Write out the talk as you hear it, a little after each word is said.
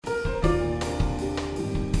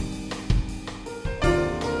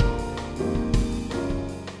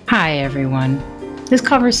Hi, everyone. This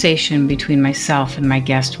conversation between myself and my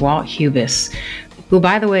guest, Walt Hubis, who,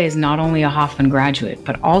 by the way, is not only a Hoffman graduate,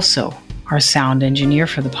 but also our sound engineer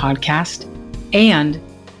for the podcast, and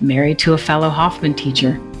married to a fellow Hoffman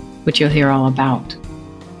teacher, which you'll hear all about.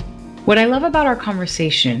 What I love about our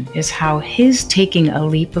conversation is how his taking a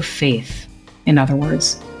leap of faith, in other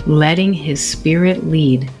words, letting his spirit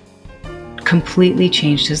lead, completely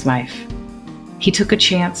changed his life. He took a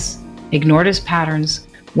chance, ignored his patterns,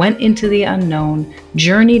 went into the unknown,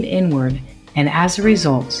 journeyed inward, and as a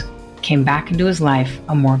result, came back into his life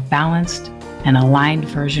a more balanced and aligned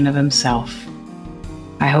version of himself.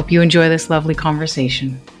 I hope you enjoy this lovely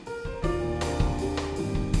conversation.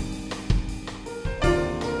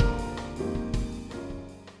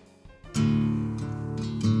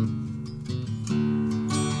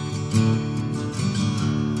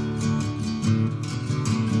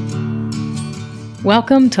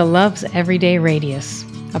 Welcome to Love's Everyday Radius,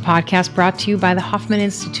 a podcast brought to you by the Hoffman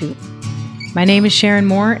Institute. My name is Sharon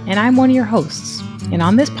Moore, and I'm one of your hosts. And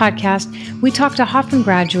on this podcast, we talk to Hoffman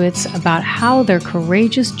graduates about how their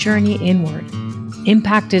courageous journey inward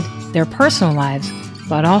impacted their personal lives,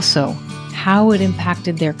 but also how it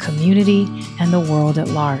impacted their community and the world at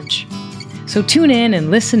large. So tune in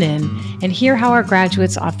and listen in and hear how our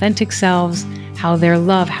graduates' authentic selves, how their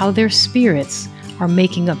love, how their spirits are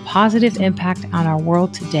making a positive impact on our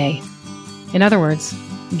world today. In other words,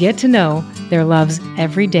 get to know their love's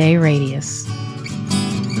everyday radius.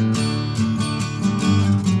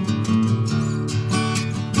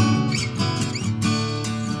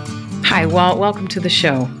 Hi, Walt. Welcome to the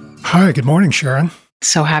show. Hi, good morning, Sharon.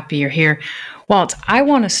 So happy you're here. Walt, I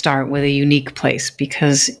want to start with a unique place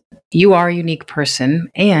because you are a unique person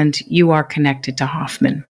and you are connected to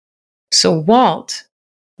Hoffman. So Walt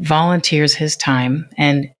volunteers his time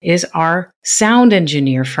and is our sound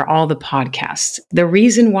engineer for all the podcasts. The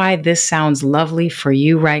reason why this sounds lovely for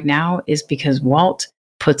you right now is because Walt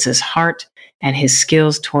puts his heart and his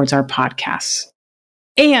skills towards our podcasts.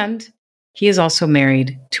 And he is also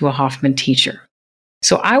married to a Hoffman teacher.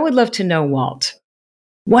 So I would love to know, Walt,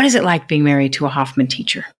 what is it like being married to a Hoffman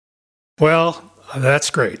teacher? Well, that's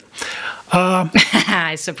great.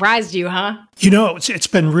 I surprised you, huh? You know, it's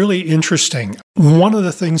been really interesting. One of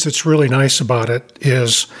the things that's really nice about it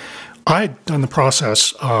is I'd done the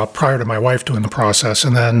process prior to my wife doing the process,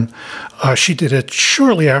 and then she did it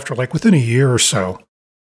shortly after, like within a year or so.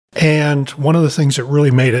 And one of the things that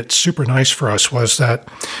really made it super nice for us was that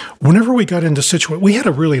whenever we got into situations, we had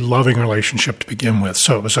a really loving relationship to begin with.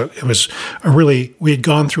 So it was a really, we had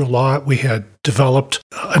gone through a lot. We had developed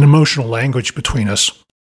an emotional language between us.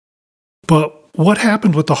 But what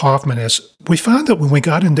happened with the Hoffman is we found that when we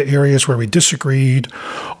got into areas where we disagreed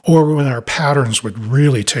or when our patterns would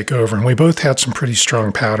really take over, and we both had some pretty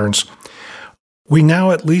strong patterns, we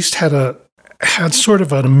now at least had sort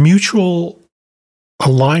of a mutual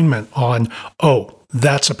alignment on, oh,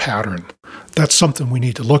 that's a pattern. That's something we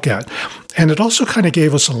need to look at. And it also kind of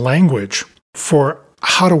gave us a language for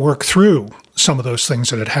how to work through some of those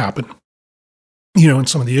things that had happened, you know, and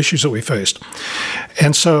some of the issues that we faced.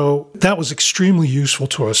 And so that was extremely useful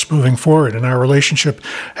to us moving forward. And our relationship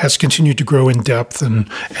has continued to grow in depth and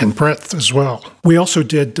breadth as well. We also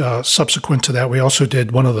did, subsequent to that, we also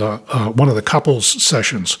did one of the couples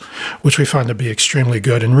sessions, which we found to be extremely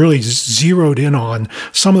good and really zeroed in on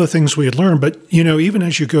some of the things we had learned. But, you know, even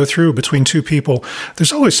as you go through between two people,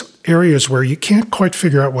 there's always areas where you can't quite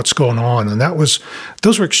figure out what's going on. And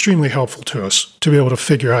those were extremely helpful to us to be able to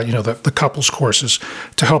figure out, you know, the couples courses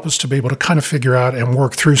to help us to be able to kind of figure out and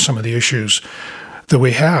work through some of the issues that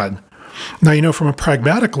we had. Now, you know, from a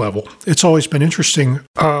pragmatic level, it's always been interesting.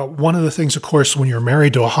 One of the things, of course, when you're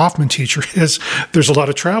married to a Hoffman teacher is there's a lot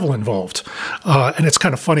of travel involved. And it's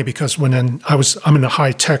kind of funny because I'm in the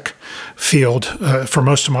high-tech field for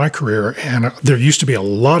most of my career, and there used to be a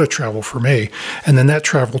lot of travel for me. And then that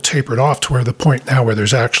travel tapered off to where the point now where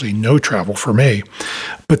there's actually no travel for me.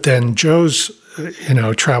 But then Joe's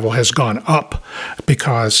travel has gone up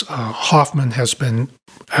because Hoffman has been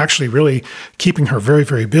actually really keeping her very,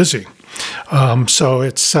 very busy. So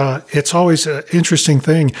it's always an interesting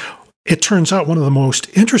thing. It turns out one of the most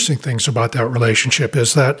interesting things about that relationship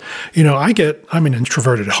is that, you know, I'm an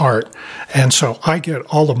introverted heart, and so I get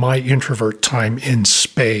all of my introvert time in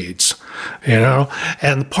spades, you know?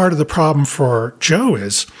 And part of the problem for Jo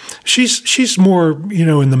is she's more, you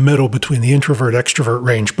know, in the middle between the introvert-extrovert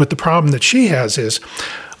range, but the problem that she has is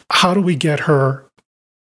how do we get her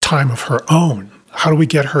time of her own? How do we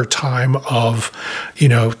get her time of,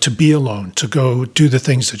 to be alone, to go do the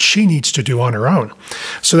things that she needs to do on her own?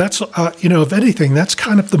 So that's, if anything, that's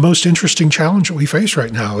kind of the most interesting challenge that we face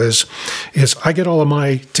right now is I get all of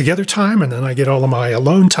my together time and then I get all of my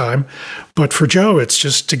alone time. But for Joe, it's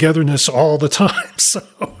just togetherness all the time.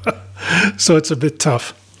 So it's a bit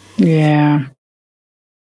tough. Yeah.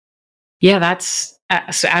 Yeah, that's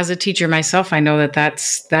so as a teacher myself, I know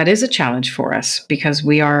that is a challenge for us because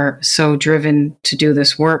we are so driven to do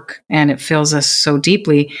this work and it fills us so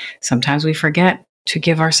deeply. Sometimes we forget to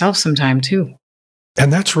give ourselves some time too.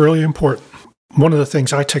 And that's really important. One of the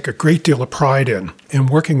things I take a great deal of pride in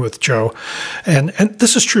working with Joe, and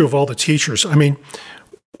this is true of all the teachers. I mean,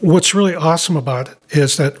 what's really awesome about it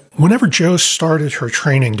is that whenever Joe started her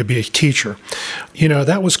training to be a teacher,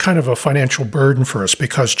 that was kind of a financial burden for us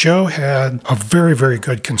because Joe had a very, very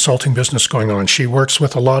good consulting business going on. She works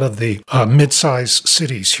with a lot of the mid-sized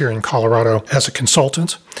cities here in Colorado as a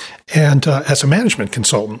consultant and as a management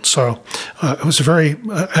consultant. So it was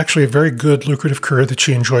actually a very good, lucrative career that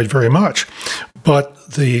she enjoyed very much.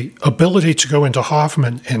 But the ability to go into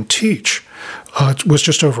Hoffman and teach was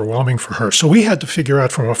just overwhelming for her. So we had to figure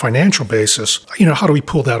out from a financial basis, how do we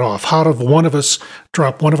pull that off? How did one of us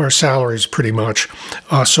drop one of our salaries pretty much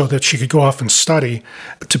so that she could go off and study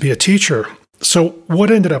to be a teacher? So what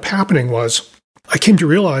ended up happening was I came to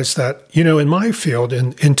realize that, in my field,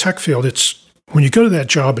 in tech field, it's when you go to that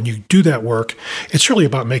job and you do that work, it's really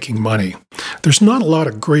about making money. There's not a lot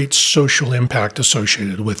of great social impact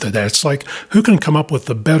associated with it. It's like, who can come up with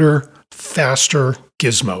the better, faster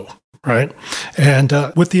gizmo? Right? And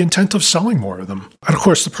with the intent of selling more of them. And of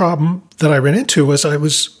course, the problem that I ran into was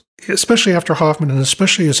especially after Hoffman and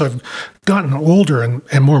especially as I've gotten older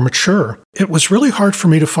and more mature, it was really hard for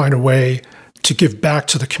me to find a way to give back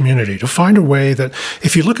to the community, to find a way that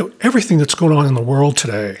if you look at everything that's going on in the world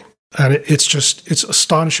today, and it's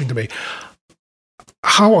astonishing to me,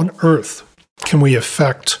 how on earth can we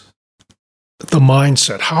affect the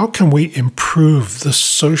mindset? How can we improve the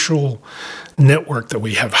social network that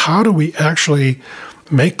we have? How do we actually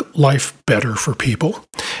make life better for people?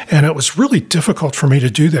 And it was really difficult for me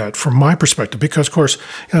to do that from my perspective because, of course,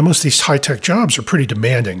 most of these high-tech jobs are pretty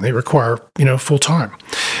demanding. They require, full time.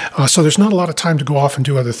 So there's not a lot of time to go off and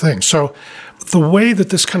do other things. So the way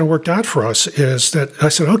that this kind of worked out for us is that I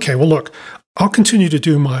said, okay, well, look, I'll continue to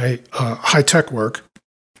do my high-tech work.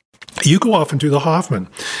 You go off and do the Hoffman.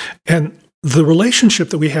 And the relationship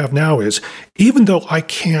that we have now is, even though I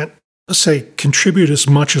can't, say, contribute as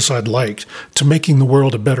much as I'd like to making the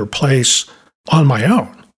world a better place on my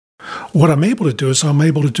own, what I'm able to do is I'm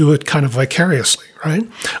able to do it kind of vicariously, right?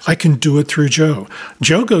 I can do it through Joe.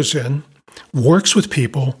 Joe goes in, works with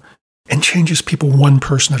people, and changes people one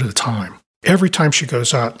person at a time. Every time she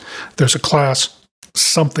goes out, there's a class,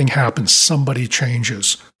 something happens, somebody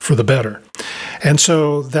changes for the better. And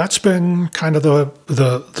so that's been kind of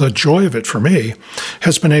the joy of it for me,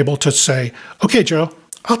 has been able to say, okay, Joe,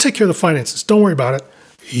 I'll take care of the finances. Don't worry about it.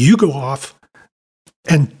 You go off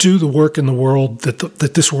and do the work in the world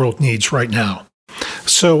that this world needs right now.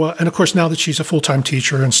 So, and of course, now that she's a full-time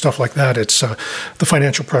teacher and stuff like that, it's the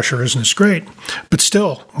financial pressure isn't as great. But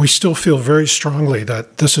still, we still feel very strongly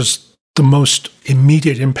that this is the most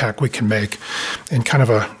immediate impact we can make in kind of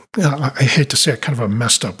I hate to say it, kind of a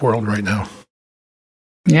messed up world right now.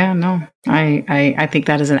 Yeah, no, I think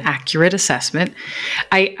that is an accurate assessment.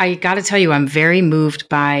 I got to tell you, I'm very moved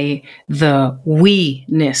by the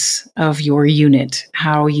we-ness of your unit,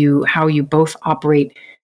 how you both operate.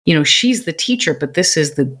 She's the teacher, but this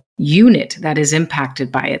is the unit that is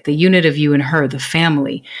impacted by it, the unit of you and her, the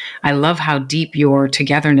family. I love how deep your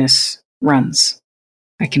togetherness runs.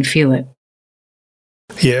 I can feel it.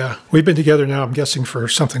 Yeah, we've been together now, I'm guessing, for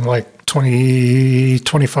something like 20,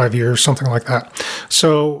 25 years, something like that.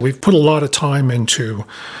 So we've put a lot of time into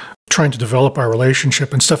trying to develop our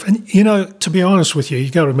relationship and stuff. And, to be honest with you,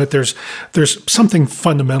 you got to admit there's something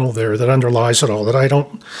fundamental there that underlies it all that I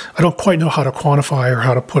don't quite know how to quantify or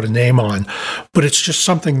how to put a name on. But it's just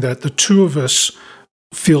something that the two of us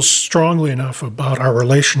feel strongly enough about our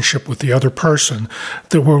relationship with the other person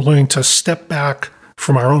that we're willing to step back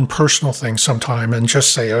from our own personal things sometime and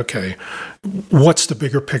just say, okay, what's the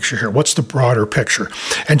bigger picture here? What's the broader picture?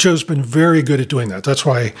 And Joe's been very good at doing that. That's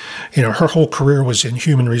why, her whole career was in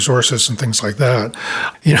human resources and things like that.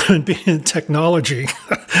 And being in technology,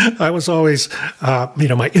 I was always,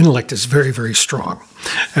 my intellect is very, very strong.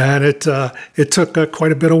 And it took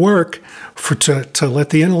quite a bit of work to let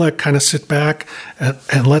the intellect kind of sit back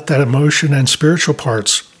and let that emotion and spiritual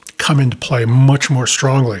parts come into play much more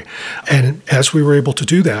strongly. And as we were able to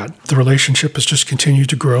do that, the relationship has just continued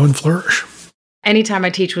to grow and flourish. Anytime I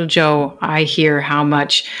teach with Joe, I hear how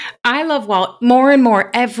much I love Walt more and more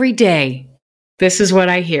every day. This is what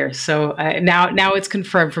I hear. So now it's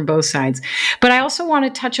confirmed from both sides. But I also want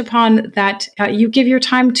to touch upon that you give your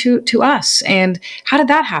time to us. And how did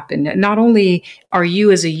that happen? Not only are you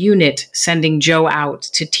as a unit sending Joe out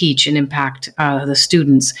to teach and impact the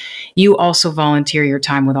students, you also volunteer your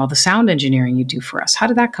time with all the sound engineering you do for us. How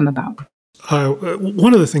did that come about?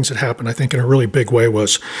 One of the things that happened, I think, in a really big way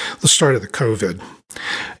was the start of the COVID.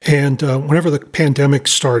 And whenever the pandemic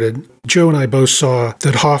started, Joe and I both saw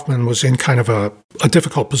that Hoffman was in kind of a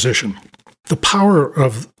difficult position. The power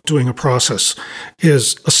of doing a process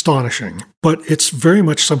is astonishing, but it's very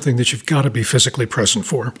much something that you've got to be physically present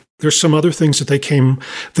for. There's some other things that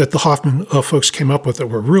the Hoffman folks came up with that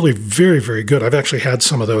were really very, very good. I've actually had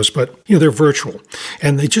some of those, but they're virtual,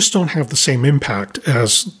 and they just don't have the same impact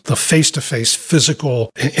as the face-to-face physical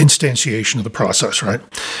instantiation of the process, right?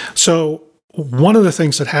 So one of the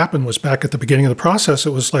things that happened was back at the beginning of the process, it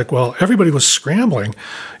was like, well, everybody was scrambling.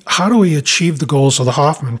 How do we achieve the goals of the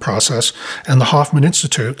Hoffman process and the Hoffman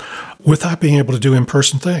Institute without being able to do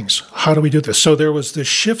in-person things? How do we do this? So there was this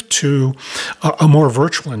shift to a more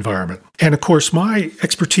virtual environment. And of course, my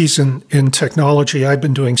expertise in technology, I've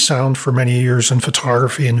been doing sound for many years and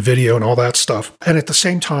photography and video and all that stuff. And at the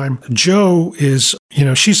same time, Joe is,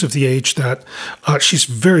 she's of the age that she's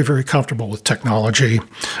very, very comfortable with technology,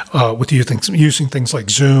 with using things like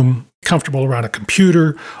Zoom, comfortable around a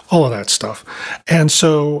computer, all of that stuff. And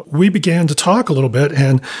so we began to talk a little bit,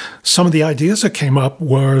 and some of the ideas that came up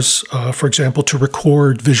was, for example, to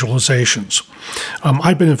record visualizations.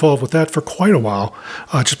 I've been involved with that for quite a while,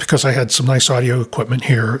 just because I had some nice audio equipment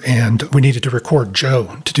here, and we needed to record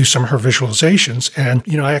Joe to do some of her visualizations. And,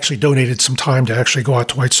 I actually donated some time to actually go out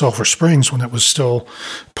to White Sulphur Springs when it was still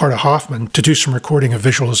part of Hoffman to do some recording of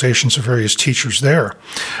visualizations of various teachers there.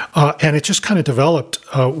 And it just kind of developed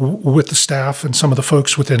with the staff and some of the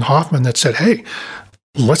folks within Hoffman that said, hey,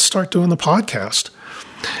 let's start doing the podcast.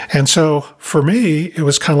 And so for me, it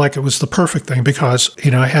was kind of like it was the perfect thing because,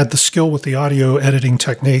 I had the skill with the audio editing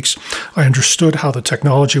techniques. I understood how the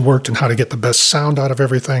technology worked and how to get the best sound out of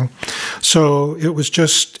everything. So it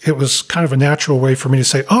was kind of a natural way for me to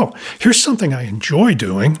say, oh, here's something I enjoy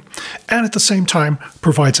doing, and at the same time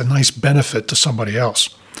provides a nice benefit to somebody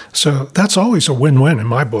else. So that's always a win-win in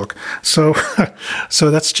my book. So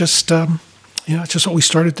that's just, it's just what we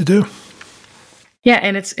started to do. Yeah,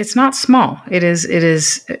 and it's not small. It is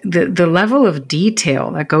the level of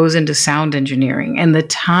detail that goes into sound engineering and the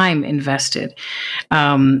time invested.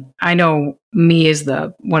 I know me as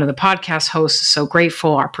one of the podcast hosts is so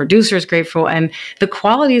grateful. Our producer is grateful, and the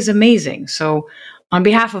quality is amazing. So on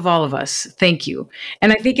behalf of all of us, thank you.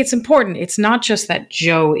 And I think it's important. It's not just that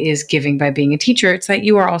Joe is giving by being a teacher. It's that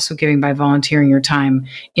you are also giving by volunteering your time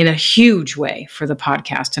in a huge way for the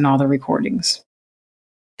podcast and all the recordings.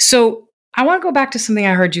 So I want to go back to something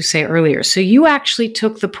I heard you say earlier. So you actually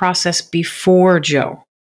took the process before Joe.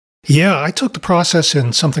 Yeah, I took the process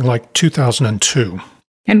in something like 2002.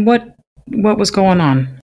 And what was going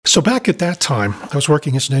on? So back at that time, I was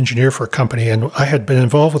working as an engineer for a company, and I had been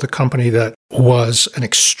involved with a company that was an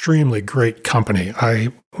extremely great company. I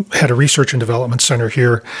had a research and development center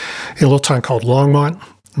here in a little town called Longmont,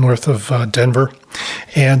 north of Denver,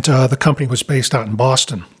 and the company was based out in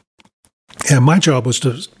Boston. And my job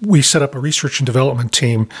was we set up a research and development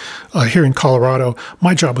team here in Colorado.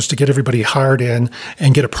 My job was to get everybody hired in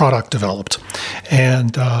and get a product developed.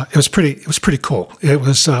 And it was pretty cool. It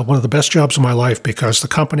was one of the best jobs of my life because the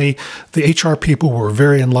company, the HR people were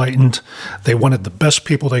very enlightened. They wanted the best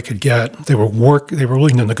people they could get. They were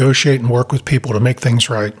willing to negotiate and work with people to make things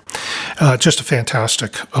right. Just a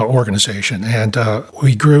fantastic organization. And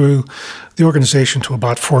we grew the organization to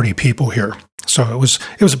about 40 people here. So it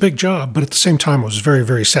was a big job, but at the same time, it was very,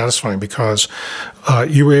 very satisfying because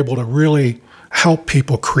you were able to really help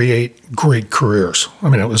people create great careers. I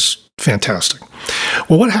mean, it was fantastic.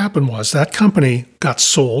 Well, what happened was that company got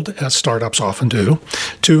sold, as startups often do,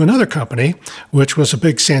 to another company, which was a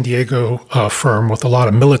big San Diego firm with a lot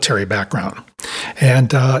of military background.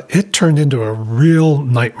 And it turned into a real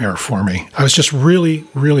nightmare for me. I was just really,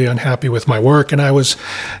 really unhappy with my work. And I was,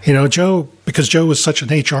 Joe, because Joe was such an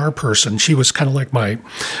HR person, she was kind of like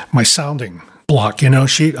my sounding block.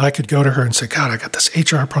 I could go to her and say, God, I got this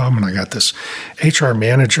HR problem and I got this HR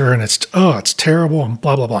manager and it's terrible and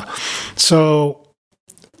blah, blah, blah. So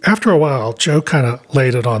after a while, Joe kind of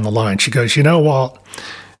laid it on the line. She goes, Walt,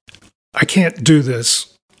 I can't do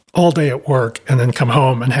this all day at work and then come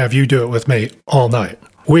home and have you do it with me all night.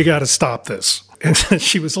 We got to stop this. And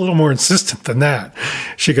she was a little more insistent than that.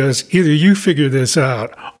 She goes, either you figure this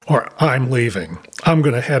out or I'm leaving. I'm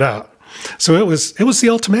going to head out. So it was the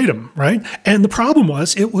ultimatum, right? And the problem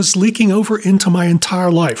was it was leaking over into my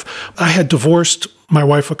entire life. I had divorced my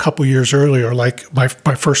wife a couple years earlier, like my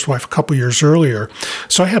first wife a couple years earlier.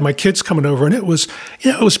 So I had my kids coming over, and it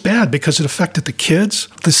was bad because it affected the kids.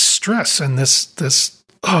 This stress and this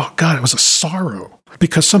oh God, it was a sorrow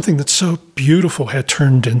because something that's so beautiful had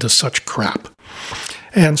turned into such crap.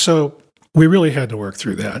 And so we really had to work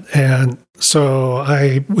through that. And so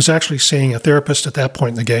I was actually seeing a therapist at that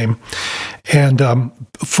point in the game. And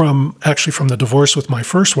from the divorce with my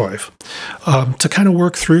first wife, to kind of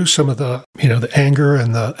work through some of the anger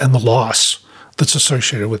and the loss that's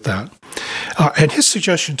associated with that. And his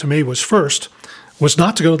suggestion to me was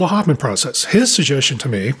not to go to the Hoffman process. His suggestion to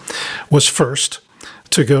me was first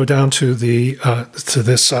to go down to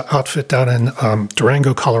this outfit down in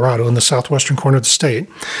Durango, Colorado, in the southwestern corner of the state,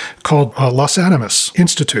 called Los Animas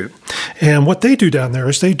Institute. And what they do down there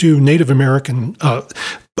is they do Native American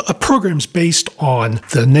programs based on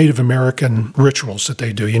the Native American rituals that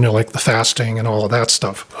they do, like the fasting and all of that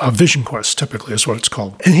stuff. Vision Quest typically is what it's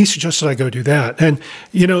called. And he suggested I go do that. And,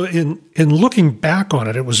 in looking back on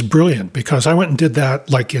it, it was brilliant because I went and did that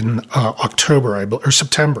like in October or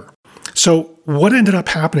September. So what ended up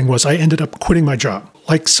happening was I ended up quitting my job.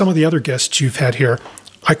 Like some of the other guests you've had here,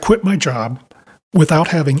 I quit my job without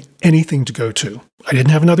having anything to go to. I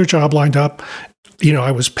didn't have another job lined up.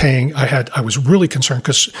 I was really concerned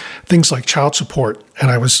because things like child support,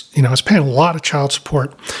 and I was paying a lot of child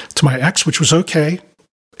support to my ex, which was okay.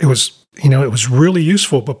 It was really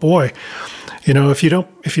useful, but boy, if you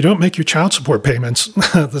don't make your child support payments,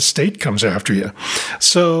 the state comes after you.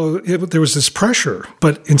 So there was this pressure.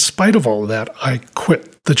 But in spite of all of that, I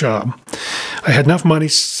quit the job. I had enough money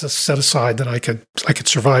set aside that I could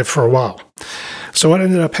survive for a while. So what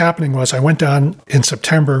ended up happening was I went down in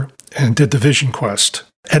September and did the Vision Quest.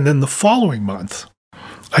 And then the following month,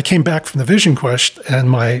 I came back from the Vision Quest, and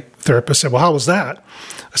my therapist said, "Well, how was that?"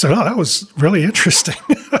 I said, "Oh, that was really interesting."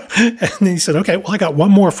 And he said, "Okay, well, I got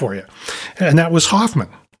one more for you." And that was Hoffman.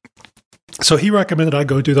 So he recommended I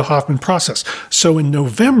go do the Hoffman process. So in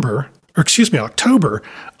October,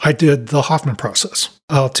 I did the Hoffman process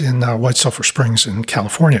out in White Sulphur Springs in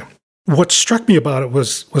California. What struck me about it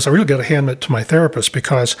was I really got to hand it to my therapist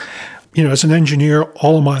because as an engineer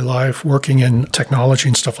all of my life, working in technology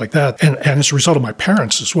and stuff like that, and as a result of my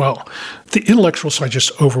parents as well, the intellectual side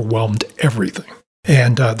just overwhelmed everything.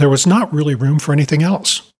 And there was not really room for anything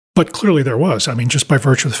else. But clearly there was. I mean, just by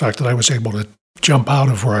virtue of the fact that I was able to jump out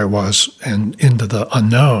of where I was and into the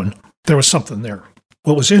unknown, there was something there.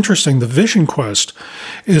 What was interesting, the Vision Quest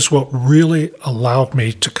is what really allowed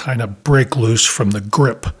me to kind of break loose from the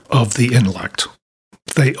grip of the intellect.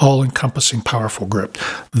 The all-encompassing, powerful grip.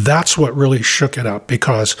 That's what really shook it up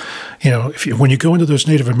because, when you go into those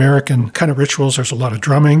Native American kind of rituals, there's a lot of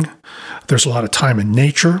drumming, there's a lot of time in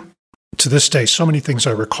nature. To this day, so many things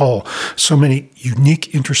I recall, so many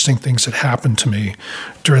unique, interesting things that happened to me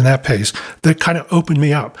during that phase that kind of opened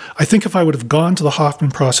me up. I think if I would have gone to the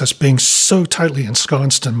Hoffman process being so tightly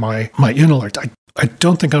ensconced in my intellect, I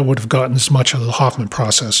don't think I would have gotten as much of the Hoffman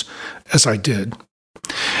process as I did.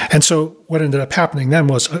 And so what ended up happening then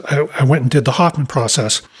was I went and did the Hoffman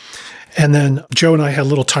process. And then Joe and I had a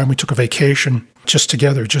little time. We took a vacation just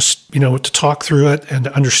together, to talk through it and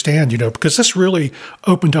to understand, because this really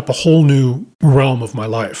opened up a whole new realm of my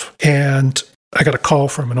life. And I got a call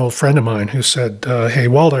from an old friend of mine who said, "Hey,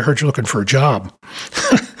 Walt, I heard you're looking for a job."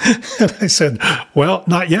 And I said, "Well,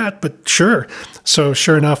 not yet, but sure." So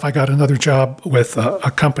sure enough, I got another job with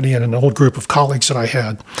a company and an old group of colleagues that I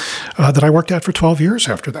had that I worked at for 12 years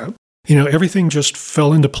after that. Everything just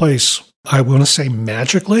fell into place. I want to say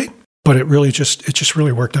magically, but it just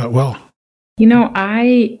really worked out well.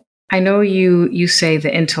 I know you say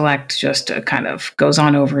the intellect just kind of goes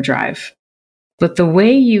on overdrive, but the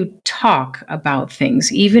way you talk about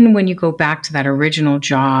things, even when you go back to that original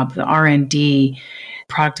job, the R&D,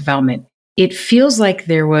 product development, it feels like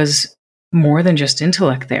there was more than just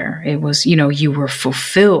intellect there. It was, you were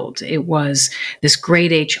fulfilled. It was this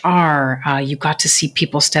great HR. You got to see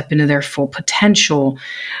people step into their full potential.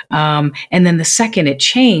 And then the second it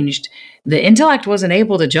changed, the intellect wasn't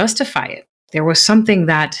able to justify it. There was something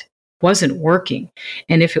that wasn't working.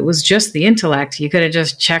 And if it was just the intellect, you could have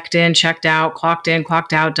just checked in, checked out, clocked in,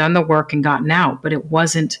 clocked out, done the work and gotten out. But it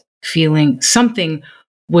wasn't feeling, something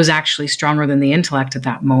was actually stronger than the intellect at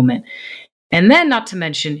that moment. And then, not to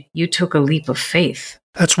mention, you took a leap of faith.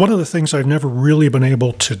 That's one of the things I've never really been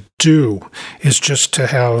able to do, is just to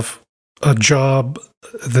have a job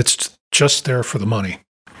that's just there for the money.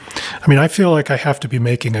 I mean, I feel like I have to be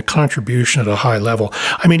making a contribution at a high level.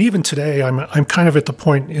 I mean, even today, I'm kind of at the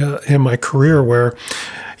point in my career where,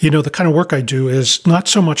 The kind of work I do is not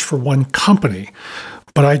so much for one company,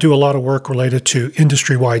 but I do a lot of work related to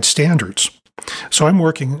industry-wide standards. So I'm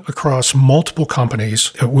working across multiple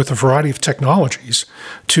companies with a variety of technologies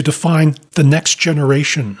to define the next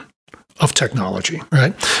generation of technology,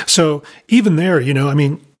 right? So even there,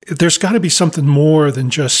 there's got to be something more than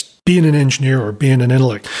just being an engineer or being an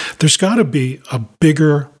intellect. There's got to be a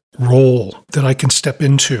bigger role that I can step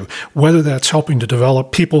into, whether that's helping to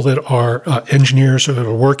develop people that are engineers or that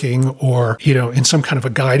are working or, in some kind of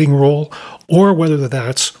a guiding role, or whether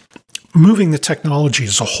that's moving the technology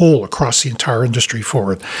as a whole across the entire industry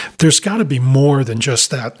forward. There's got to be more than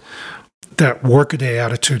just that workaday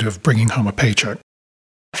attitude of bringing home a paycheck.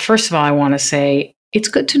 First of all, I want to say it's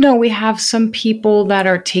good to know we have some people that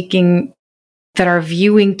are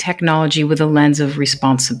viewing technology with a lens of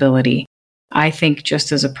responsibility. I think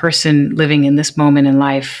just as a person living in this moment in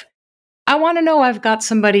life, I want to know I've got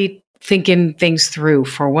somebody thinking things through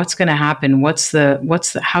for what's going to happen.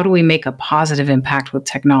 How do we make a positive impact with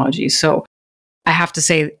technology? So I have to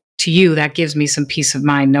say to you, that gives me some peace of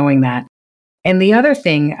mind knowing that. And the other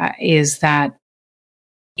thing is that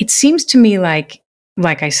it seems to me like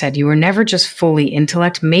I said, you were never just fully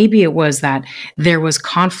intellect. Maybe it was that there was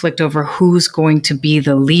conflict over who's going to be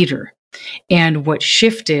the leader. And what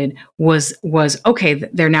shifted was okay,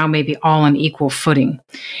 they're now maybe all on equal footing.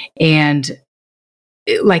 And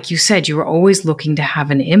like you said, you were always looking to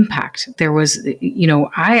have an impact. There was,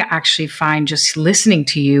 I actually find just listening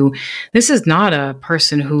to you, this is not a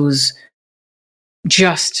person who's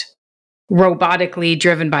just robotically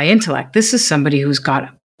driven by intellect. This is somebody who's got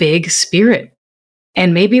a big spirit.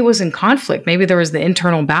 And maybe it was in conflict. Maybe there was the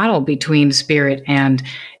internal battle between spirit and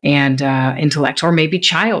intellect, or maybe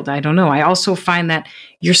child. I don't know. I also find that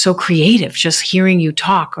you're so creative. Just hearing you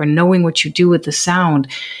talk or knowing what you do with the sound,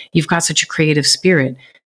 you've got such a creative spirit.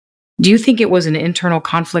 Do you think it was an internal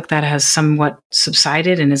conflict that has somewhat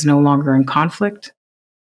subsided and is no longer in conflict?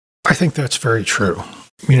 I think that's very true.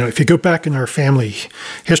 If you go back in our family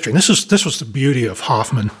history, and this was the beauty of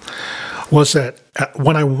Hoffman, was that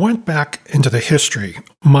when I went back into the history,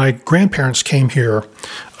 my grandparents came here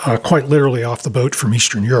quite literally off the boat from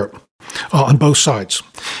Eastern Europe on both sides.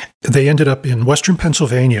 They ended up in Western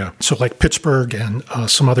Pennsylvania, so like Pittsburgh and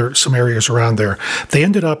some areas around there. They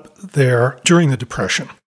ended up there during the Depression.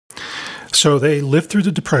 So they lived through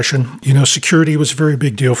the Depression. Security was a very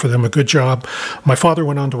big deal for them, a good job. My father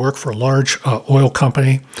went on to work for a large oil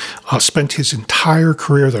company, spent his entire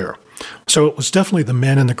career there. So it was definitely the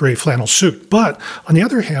men in the gray flannel suit. But on the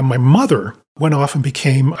other hand, my mother went off and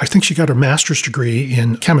I think she got her master's degree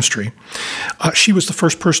in chemistry. She was the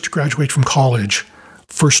first person to graduate from college,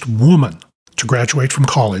 first woman to graduate from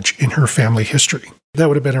college in her family history. That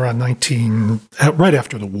would have been around right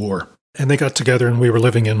after the war. And they got together and we were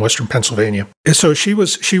living in Western Pennsylvania. And so she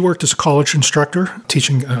worked as a college instructor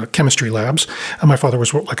teaching chemistry labs. And my father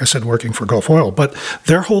was, like I said, working for Gulf Oil. But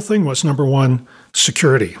their whole thing was, number one,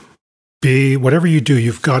 security. Whatever you do,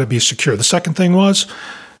 you've got to be secure. The second thing was,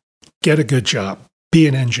 get a good job. Be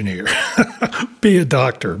an engineer. Be a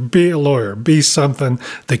doctor. Be a lawyer. Be something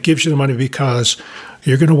that gives you the money because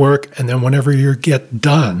you're going to work. And then whenever you get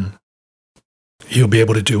done, you'll be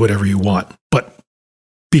able to do whatever you want. But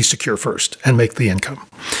be secure first and make the income.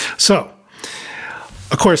 So,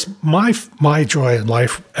 of course, my joy in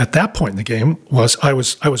life at that point in the game was I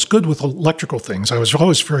was good with electrical things. I was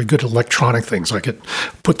always very good at electronic things. I could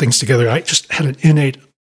put things together. I just had an innate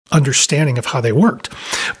understanding of how they worked.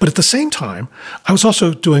 But at the same time, I was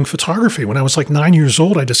also doing photography. When I was like 9 years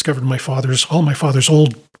old, I discovered all my father's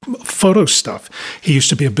old photo stuff. He used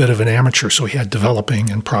to be a bit of an amateur, so he had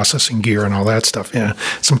developing and processing gear and all that stuff,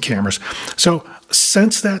 some cameras. So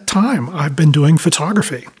since that time, I've been doing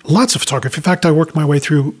photography, lots of photography. In fact, I worked my way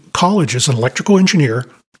through college as an electrical engineer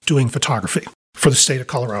doing photography for the state of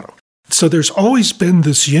Colorado. So there's always been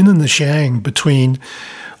this yin and the yang between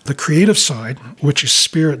the creative side, which is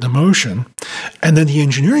spirit and emotion, and then the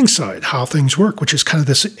engineering side, how things work, which is kind of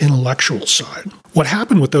this intellectual side. What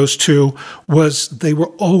happened with those two was they were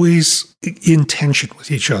always in tension with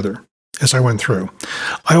each other as I went through.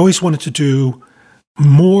 I always wanted to do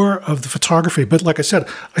more of the photography. But like I said,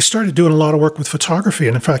 I started doing a lot of work with photography.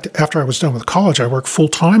 And in fact, after I was done with college, I worked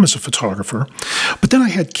full-time as a photographer. But then I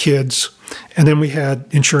had kids, and then we had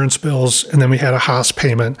insurance bills, and then we had a house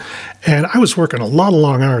payment. And I was working a lot of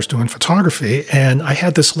long hours doing photography. And I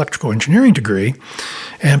had this electrical engineering degree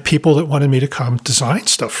and people that wanted me to come design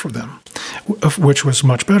stuff for them, which was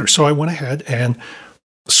much better. So I went ahead and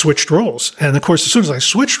switched roles. And of course, as soon as I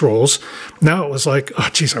switched roles, now it was like, oh,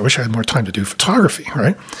 geez, I wish I had more time to do photography,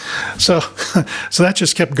 right? So that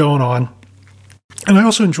just kept going on. And I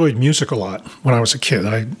also enjoyed music a lot when I was a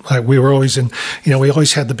kid. We were always in, we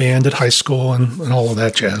always had the band at high school and all of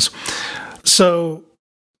that jazz. So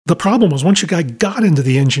the problem was once you got into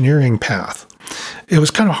the engineering path, it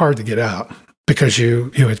was kind of hard to get out because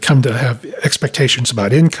you had come to have expectations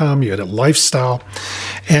about income, you had a lifestyle,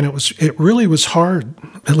 and it really was hard,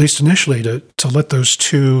 at least initially, to let those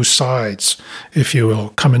two sides, if you will,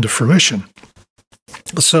 come into fruition.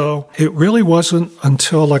 So it really wasn't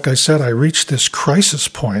until, like I said, I reached this crisis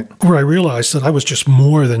point where I realized that I was just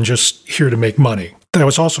more than just here to make money, that I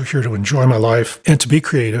was also here to enjoy my life and to be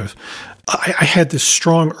creative. I had this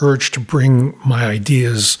strong urge to bring my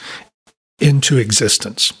ideas into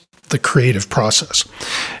existence, the creative process.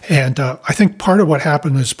 And I think part of what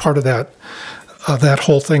happened is part of that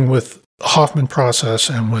whole thing with Hoffman process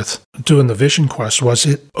and with doing the Vision Quest was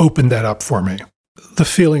it opened that up for me. The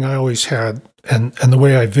feeling I always had and the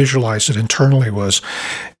way I visualized it internally was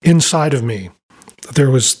inside of me,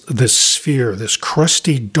 there was this sphere, this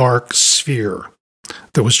crusty, dark sphere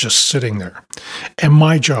that was just sitting there. And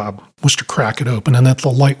my job was to crack it open and let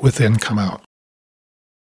the light within come out.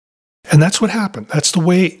 And that's what happened. That's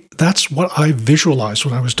what I visualized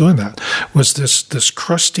when I was doing that, was this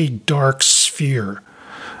crusty, dark sphere.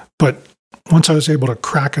 But once I was able to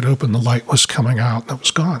crack it open, the light was coming out and it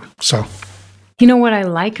was gone. So, what I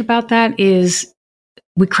like about that is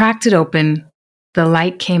we cracked it open, the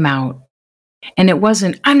light came out, and it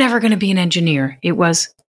wasn't, I'm never going to be an engineer. It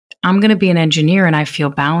was, I'm going to be an engineer and I feel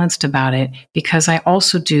balanced about it because I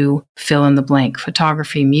also do fill in the blank,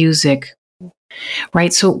 photography, music,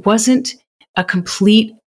 right? So it wasn't a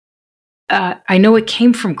complete, I know it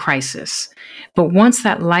came from crisis, but once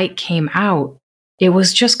that light came out, it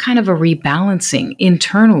was just kind of a rebalancing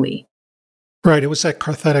internally. Right. It was that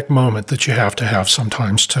cathartic moment that you have to have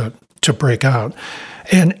sometimes to break out.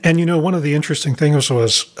 And one of the interesting things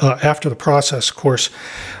was after the process, of course,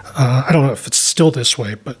 I don't know if it's still this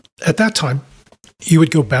way, but at that time, you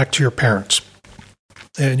would go back to your parents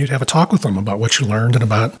and you'd have a talk with them about what you learned and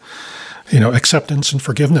about, acceptance and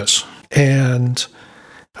forgiveness. And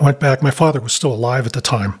I went back. My father was still alive at the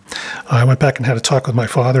time. I went back and had a talk with my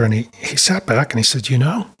father, and he sat back and he said,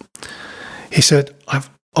 he said,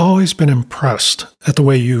 I've always been impressed at the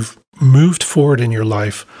way you've moved forward in your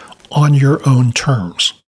life on your own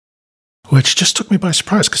terms, which just took me by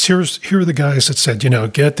surprise because here are the guys that said,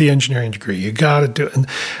 get the engineering degree, you got to do it. And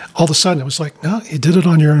all of a sudden it was like, no, you did it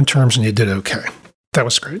on your own terms and you did okay. That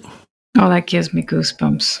was great. Oh, that gives me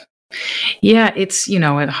goosebumps. Yeah, it's,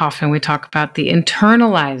 at Hoffman, we talk about the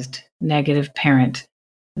internalized negative parent.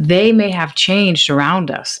 They may have changed around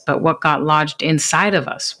us, but what got lodged inside of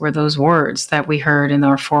us were those words that we heard in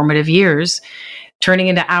our formative years, turning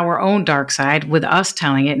into our own dark side with us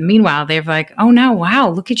telling it. And meanwhile, they're like, oh, now, wow,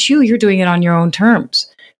 look at you. You're doing it on your own terms.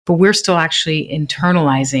 But we're still actually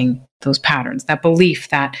internalizing those patterns, that belief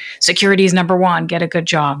that security is number one, get a good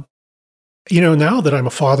job. Now that I'm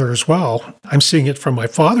a father as well, I'm seeing it from my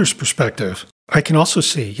father's perspective. I can also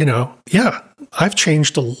see, I've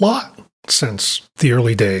changed a lot since the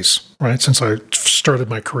early days, right? Since I started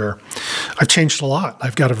my career. I've changed a lot.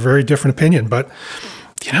 I've got a very different opinion, but,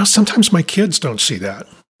 sometimes my kids don't see that.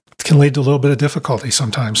 It can lead to a little bit of difficulty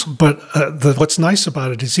sometimes. But what's nice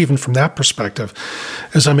about it is even from that perspective,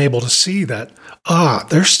 is I'm able to see that,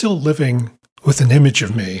 they're still living with an image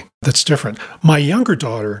of me that's different. My younger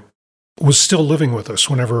daughter was still living with us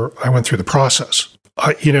whenever I went through the process.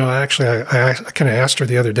 I kind of asked her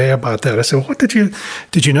the other day about that. I said, "What did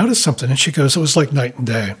you notice something?" And she goes, "It was like night and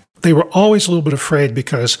day." They were always a little bit afraid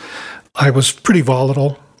because I was pretty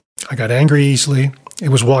volatile. I got angry easily. It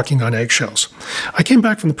was walking on eggshells. I came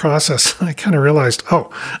back from the process and I kind of realized, I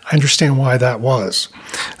understand why that was.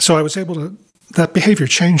 So I was able to, that behavior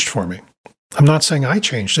changed for me. I'm not saying I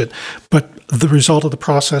changed it, but the result of the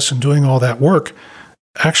process and doing all that work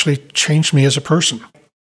actually changed me as a person.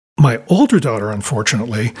 My older daughter,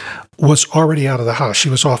 unfortunately, was already out of the house. She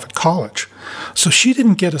was off at college. So she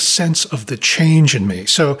didn't get a sense of the change in me.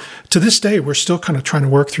 So to this day, we're still kind of trying to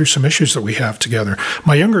work through some issues that we have together.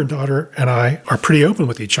 My younger daughter and I are pretty open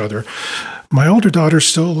with each other. My older daughter's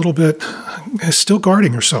still still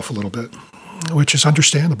guarding herself a little bit, which is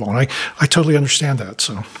understandable. And I totally understand that.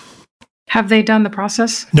 So, have they done the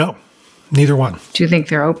process? No. Neither one. Do you think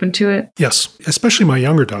they're open to it? Yes, especially my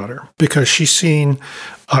younger daughter, because she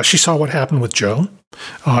saw what happened with Joe,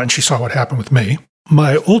 and she saw what happened with me.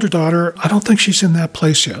 My older daughter, I don't think she's in that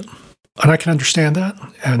place yet. And I can understand that,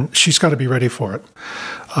 and she's got to be ready for it.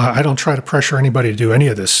 I don't try to pressure anybody to do any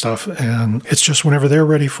of this stuff, and it's just whenever they're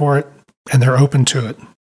ready for it and they're open to it,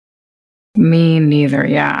 Me neither.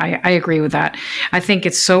 Yeah, I agree with that. I think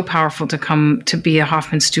it's so powerful to come to be a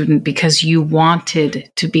Hoffman student because you wanted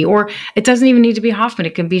to be, or it doesn't even need to be Hoffman.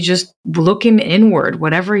 It can be just looking inward,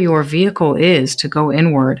 whatever your vehicle is to go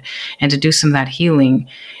inward and to do some of that healing.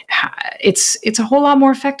 It's a whole lot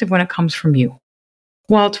more effective when it comes from you.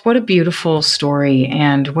 Walt, what a beautiful story,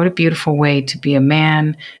 and what a beautiful way to be a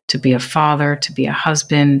man, to be a father, to be a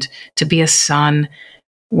husband, to be a son.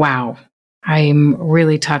 Wow. I'm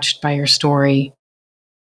really touched by your story.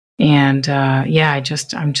 And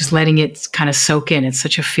I'm just letting it kind of soak in. It's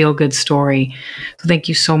such a feel-good story. So thank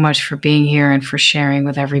you so much for being here and for sharing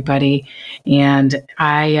with everybody. And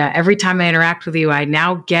I every time I interact with you, I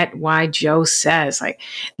now get why Jo says, like,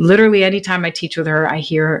 literally anytime I teach with her, I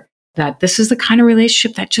hear that this is the kind of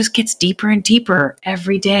relationship that just gets deeper and deeper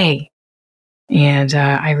every day. And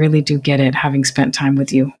I really do get it, having spent time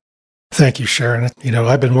with you. Thank you, Sharon.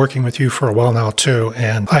 I've been working with you for a while now, too,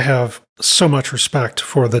 and I have so much respect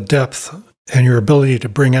for the depth and your ability to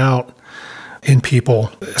bring out in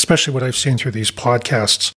people, especially what I've seen through these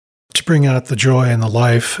podcasts, to bring out the joy and the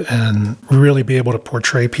life and really be able to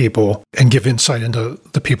portray people and give insight into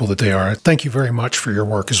the people that they are. Thank you very much for your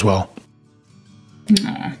work as well.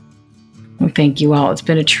 Aww. Well, thank you all. It's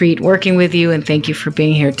been a treat working with you, and thank you for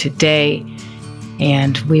being here today.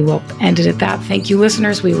 And we will end it at that. Thank you,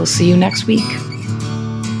 listeners. We will see you next week.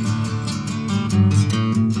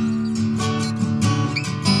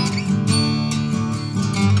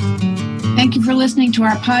 Thank you for listening to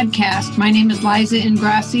our podcast. My name is Liza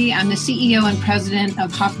Ingrassi. I'm the CEO and president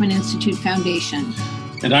of Hoffman Institute Foundation.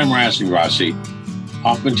 And I'm Rassi Rossi,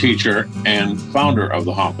 Hoffman teacher and founder of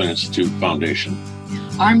the Hoffman Institute Foundation.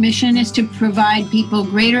 Our mission is to provide people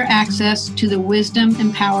greater access to the wisdom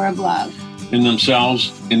and power of love. In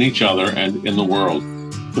themselves, in each other, and in the world.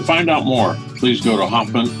 To find out more, please go to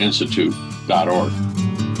hoffmaninstitute.org.